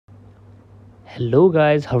Hello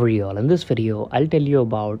guys, how are you all? In this video, I'll tell you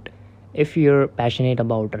about if you're passionate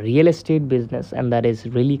about real estate business, and that is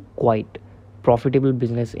really quite profitable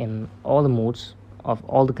business in all the modes of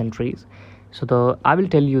all the countries. I will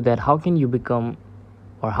tell you that how can you become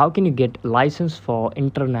or how can you get license for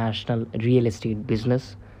international real estate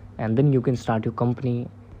business, and then you can start your company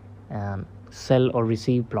and sell or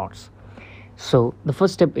receive plots. So the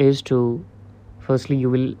first step is to firstly you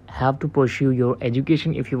will have to pursue your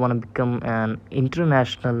education if you want to become an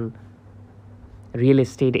international real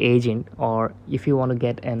estate agent, or if you want to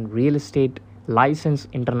get an real estate license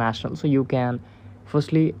international. So you can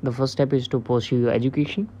firstly, the first step is to pursue your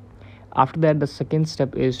education. After that, the second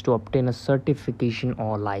step is to obtain a certification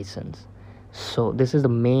or license. So this is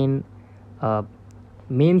the uh,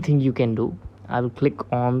 main thing you can do. I will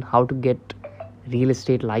click on how to get real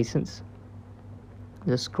estate license.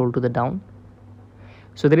 Just scroll to the down.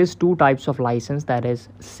 So there is two types of license, that is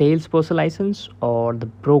salesperson license or the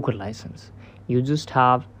broker license. You just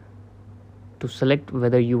have to select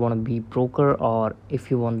whether you want to be broker or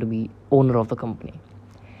if you want to be owner of the company.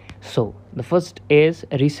 So the first is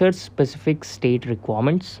research specific state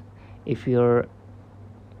requirements. If you're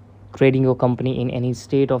trading your company in any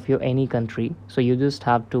state of your any country, so you just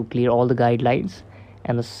have to clear all the guidelines.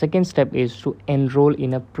 And the second step is to enroll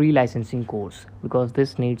in a pre-licensing course, because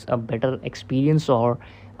this needs a better experience or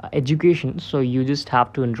education. So you just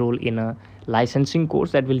have to enroll in a licensing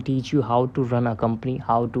course that will teach you how to run a company,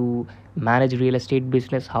 how to manage real estate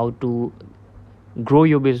business, how to grow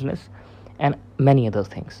your business, and many other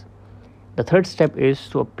things. The third step is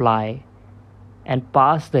to apply and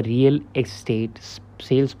pass the real estate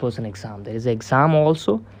salesperson exam. There is an exam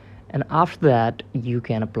also, and after that you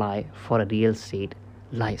can apply for a real estate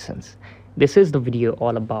license. This is the video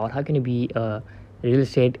all about how can you be a real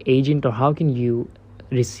estate agent, or how can you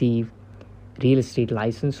receive real estate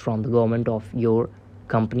license from the government of your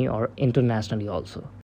company or internationally also.